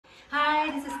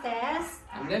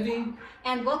Levi.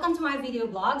 And welcome to my video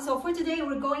blog. So for today,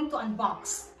 we're going to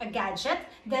unbox a gadget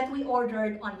that we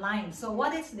ordered online. So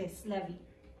what is this, Levi?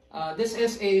 This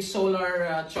is a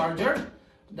solar charger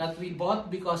that we bought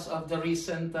because of the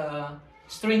recent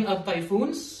string of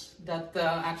typhoons that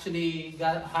actually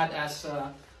had us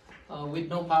with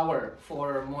no power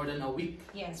for more than a week.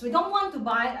 Yes, we don't want to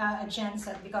buy a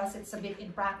genset because it's a bit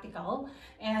impractical.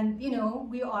 And, you know,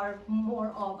 we are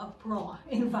more of a pro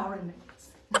environment.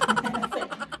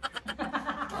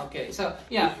 Okay, so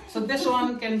yeah, so this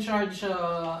one can charge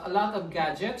a lot of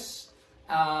gadgets.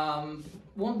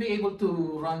 Won't be able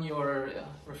to run your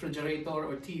refrigerator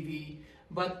or TV,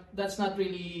 but that's not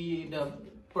really the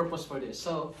purpose for this.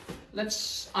 So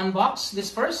let's unbox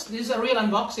this first. This is a real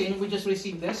unboxing. We just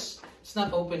received this. It's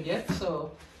not opened yet,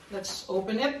 so let's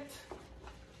open it.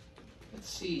 Let's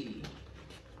see.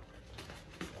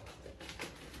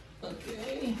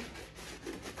 Okay,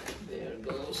 there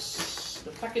goes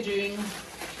the packaging.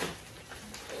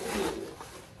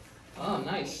 Oh,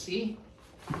 nice. See,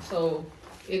 so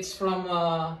it's from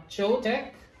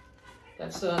Chotech.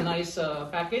 That's a nice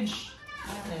package.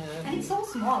 And it's so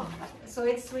small, so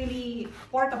it's really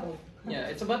portable. Yeah,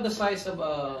 it's about the size of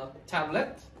a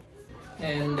tablet.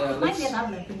 And might be a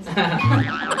tablet.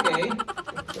 Okay,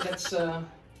 so let's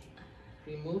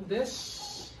remove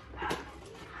this.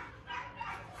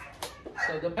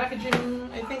 So the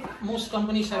packaging, I think most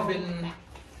companies have been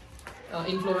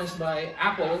influenced by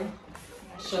Apple.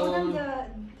 So show them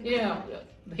the yeah,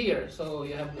 here. So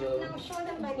you have the. No, show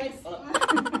them like this.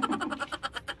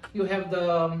 You have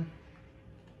the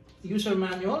user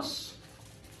manuals.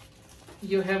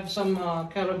 You have some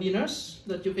carabiners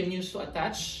that you can use to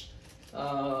attach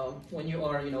when you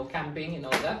are, camping and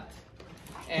all that.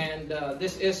 And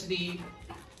this is the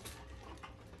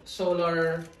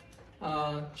solar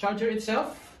charger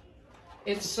itself.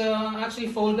 It's actually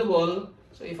foldable.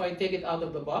 So if I take it out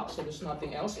of the box, so there's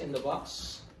nothing else in the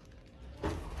box.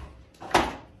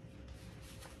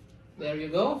 There you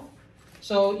go.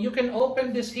 So you can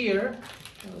open this here.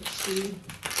 Let's see.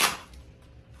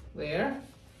 There.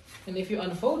 And if you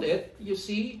unfold it, you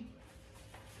see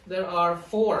there are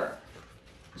 4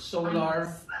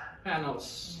 solar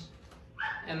panels.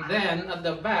 And then at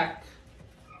the back,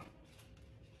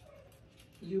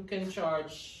 you can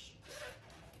charge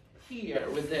here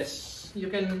with this. You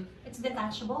can... It's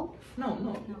detachable? No,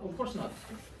 of course not.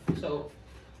 So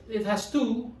it has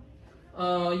 2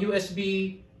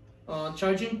 USB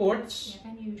charging ports.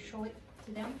 Yeah, can you show it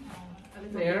to them a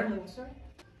little There. bit closer?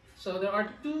 So there are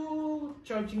 2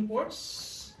 charging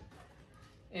ports,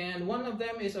 and one of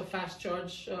them is a fast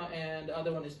charge and the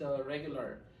other one is the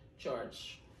regular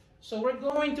charge. So we're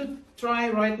going to try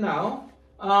right now.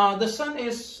 The sun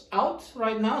is out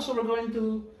right now, so we're going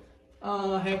to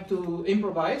have to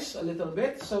improvise a little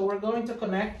bit. So we're going to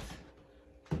connect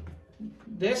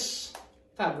this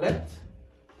tablet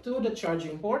to the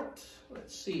charging port.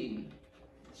 Let's see.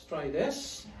 Let's try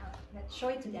this. Yeah, let's show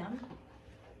it to them.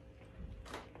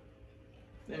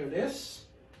 There it is.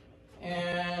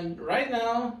 And right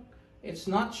now, it's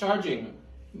not charging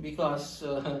because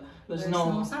there's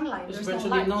no sunlight. There's no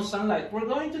virtually light. no sunlight. We're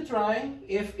going to try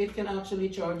if it can actually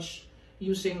charge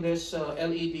using this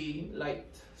LED light.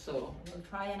 So we'll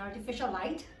try an artificial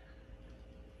light.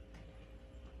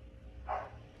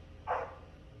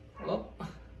 Hello?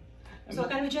 So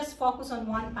can we just focus on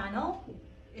one panel?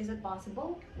 Is it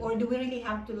possible? Or do we really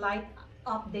have to light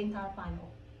up the entire panel?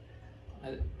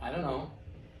 I don't know.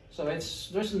 So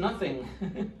there's nothing.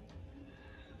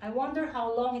 I wonder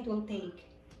how long it will take.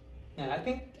 Yeah,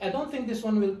 I don't think this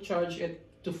one will charge it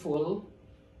to full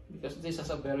because this has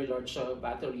a very large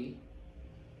battery.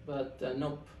 But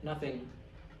nope, nothing.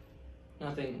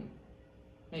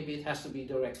 Maybe it has to be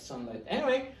direct sunlight.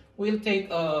 Anyway, we'll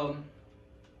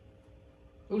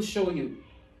show you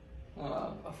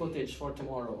a footage for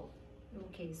tomorrow.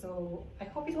 Okay, so I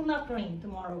hope it will not rain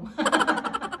tomorrow.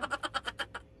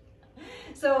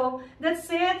 So that's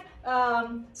it.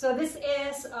 So this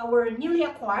is our newly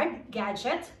acquired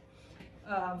gadget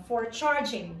for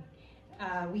charging.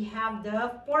 We have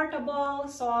the portable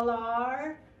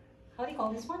solar, how do you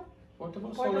call this one?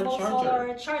 Portable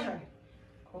solar charger.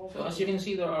 Okay. So as you can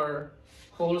see, there are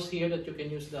holes here that you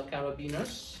can use the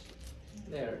carabiners.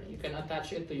 There, you can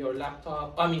attach it to your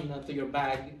laptop, to your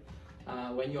bag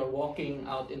when you're walking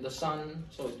out in the sun,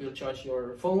 so it will charge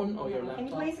your phone or your laptop. Can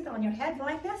you place it on your head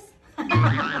like this?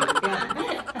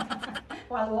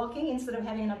 While walking instead of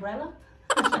having an umbrella?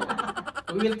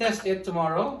 So, we will test it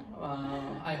tomorrow.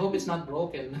 I hope it's not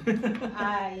broken.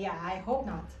 Yeah, I hope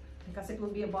not, because it will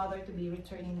be a bother to be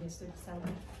returning this to the seller.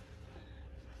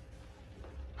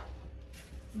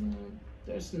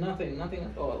 There's nothing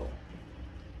at all.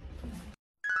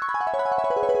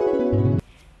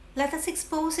 Let us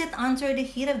expose it under the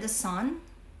heat of the sun.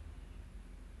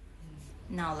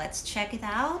 Now let's check it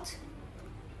out.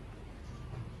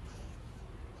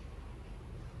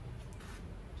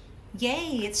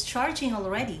 Yay, it's charging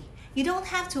already. You don't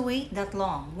have to wait that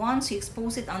long. Once you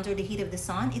expose it under the heat of the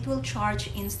sun, it will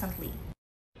charge instantly.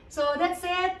 So that's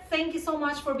it. Thank you so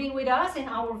much for being with us in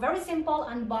our very simple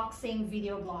unboxing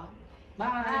video blog. Bye!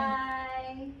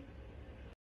 Bye!